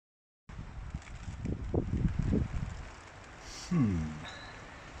Hmm.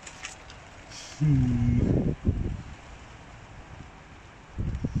 Hmm.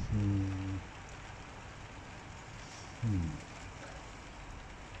 Hmm. Hmm.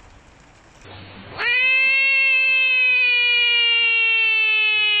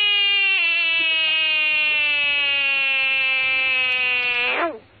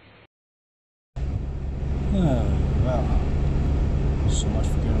 Well, so much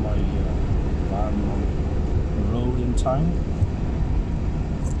for getting my van on the road in time.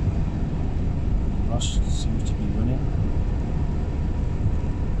 Rush seems to be winning.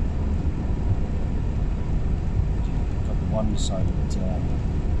 Got the one side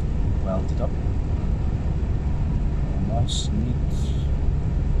welded up. Nice, neat,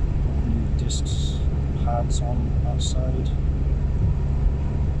 new discs, pads on that side.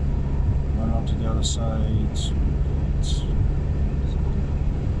 Run on to the other side.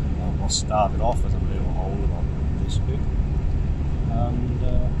 Well, we'll start it off with a little hole about this big, and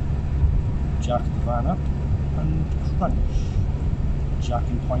jack the van up, and crunch.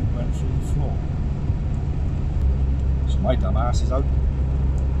 Jacking point went through the floor. So my dumb ass is out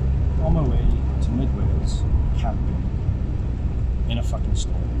on my way to Mid Wales, camping in a fucking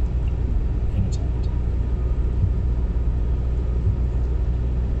storm, in a tent.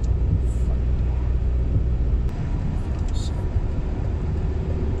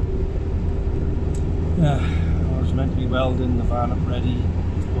 I was meant to be welding the van up ready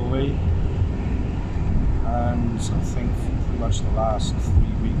to go away, and I think for pretty much the last 3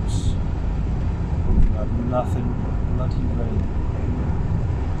 weeks we had nothing bloody rain.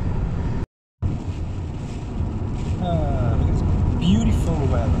 Look at this beautiful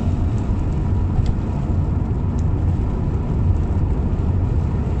weather.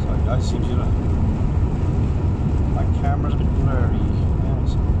 Sorry guys, seems my camera's a bit blurry.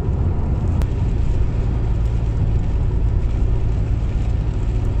 Yes.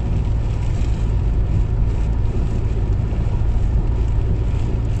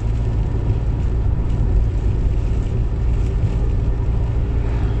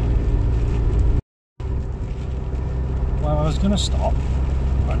 I was going to stop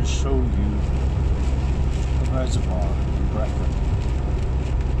and show you the reservoir in Brecon,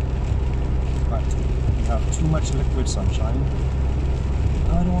 but we have too much liquid sunshine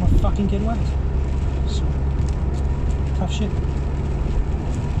and I don't want to fucking get wet, so tough shit.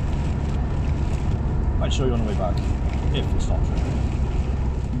 Might show you on the way back, if it stops raining.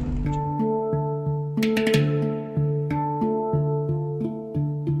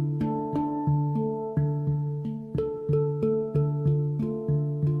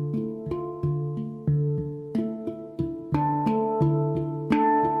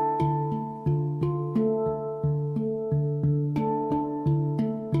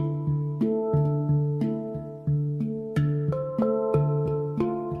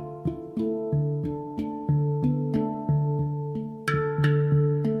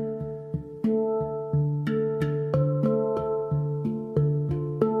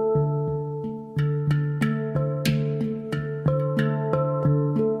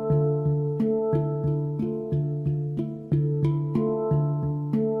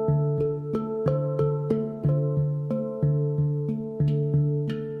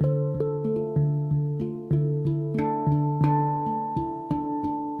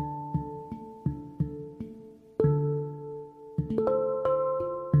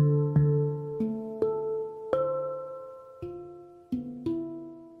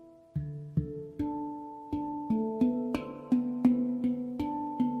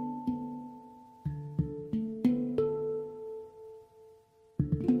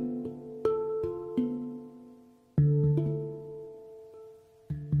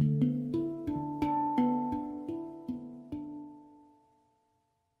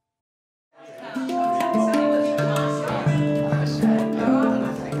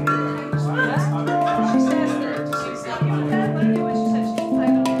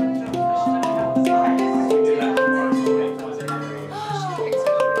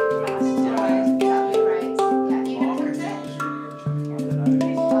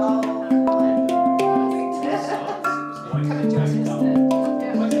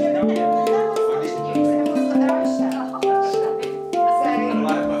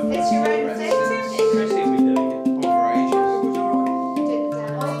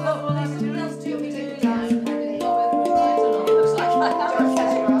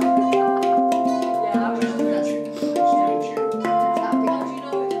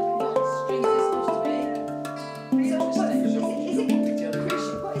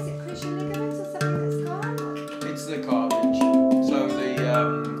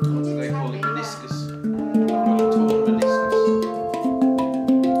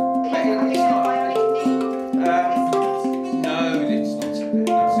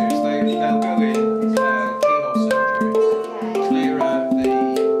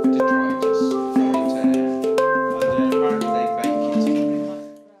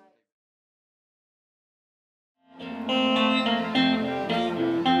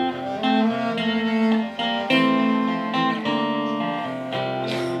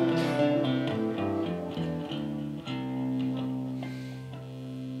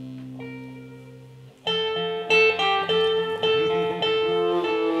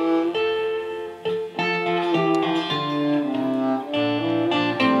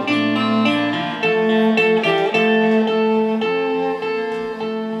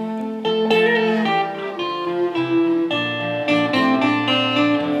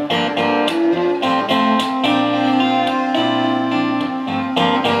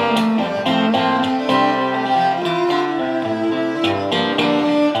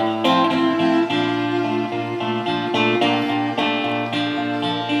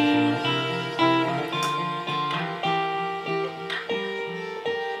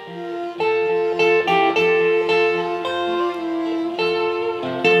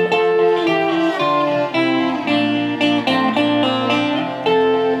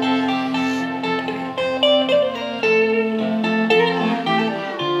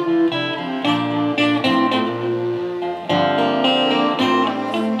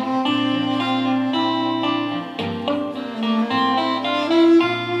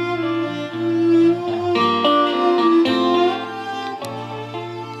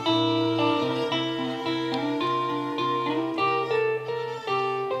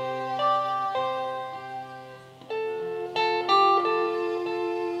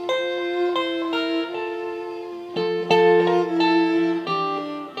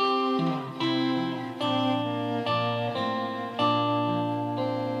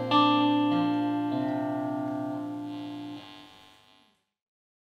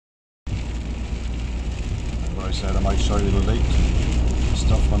 I said I might show you the leaks and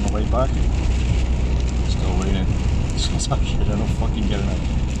stuff on the way back. It's still raining. So it's actually enough fucking getting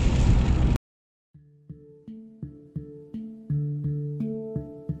out.